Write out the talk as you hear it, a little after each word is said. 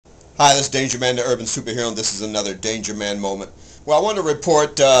Hi, this is DangerMan, the urban superhero, and this is another DangerMan moment. Well, I want to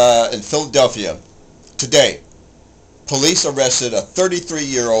report in Philadelphia today, police arrested a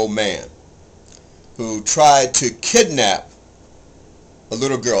 33-year-old man who tried to kidnap a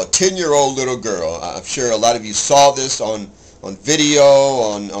little girl, a 10-year-old little girl. I'm sure a lot of you saw this on video,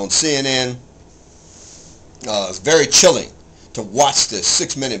 on CNN. It's very chilling to watch this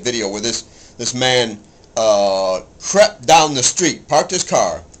 6-minute video where this man crept down the street, parked his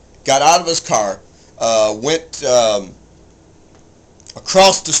car, got out of his car, went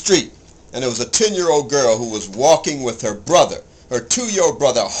across the street, and there was a 10-year-old girl who was walking with her brother, her 2-year-old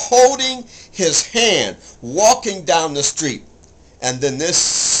brother, holding his hand, walking down the street. And then this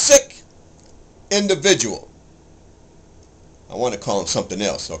sick individual, I want to call him something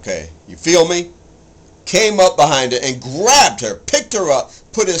else, okay? You feel me? Came up behind her and grabbed her, picked her up,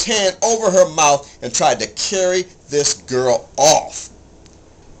 put his hand over her mouth, and tried to carry this girl off.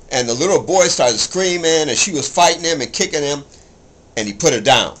 And the little boy started screaming, and she was fighting him and kicking him, and he put her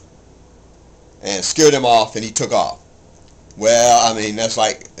down and scared him off, and he took off. Well, I mean, that's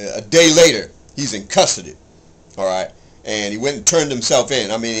like a day later, he's in custody, all right? And he went and turned himself in.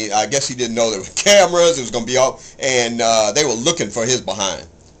 I mean, I guess he didn't know there were cameras, it was going to be off, and they were looking for his behind,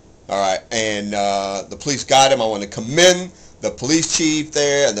 all right? And the police got him. I want to commend the police chief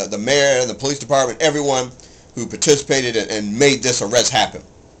there, and the mayor, and the police department, everyone who participated and made this arrest happen.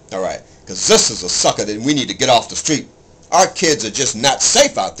 All right, because this is a sucker that we need to get off the street. Our kids are just not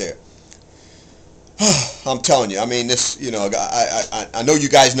safe out there. I'm telling you. I mean, this. You know, I know you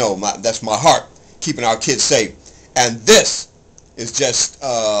guys know that's my heart, keeping our kids safe. And this is just,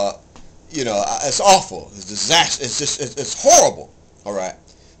 you know, it's awful. It's disaster. It's just, it's horrible. All right,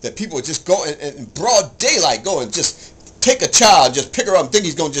 that people just go in broad daylight, go and just take a child, just pick her up, and think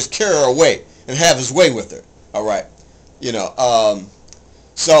he's going to just carry her away and have his way with her. All right, you know.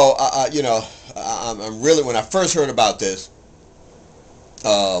 So, you know, I'm really, when I first heard about this,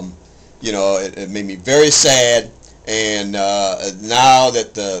 you know, it made me very sad. And now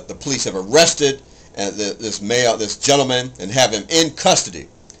that the police have arrested this gentleman, and have him in custody,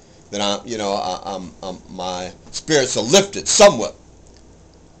 then you know, my spirits are lifted somewhat.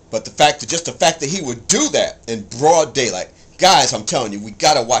 But just the fact that he would do that in broad daylight, guys, I'm telling you, we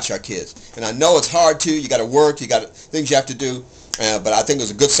gotta watch our kids. And I know it's hard to. You gotta work. You got things you have to do. But I think it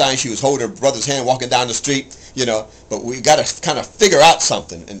was a good sign she was holding her brother's hand walking down the street, you know. But we got to kind of figure out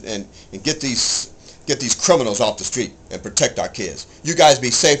something and get these criminals off the street and protect our kids. You guys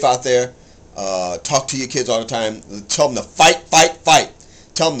be safe out there. Talk to your kids all the time. Tell them to fight, fight, fight.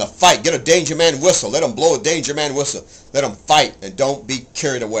 Tell them to fight. Get a DangerMan whistle. Let them blow a DangerMan whistle. Let them fight and don't be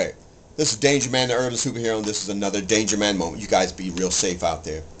carried away. This is DangerMan, the urban superhero, and this is another DangerMan moment. You guys be real safe out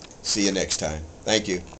there. See you next time. Thank you.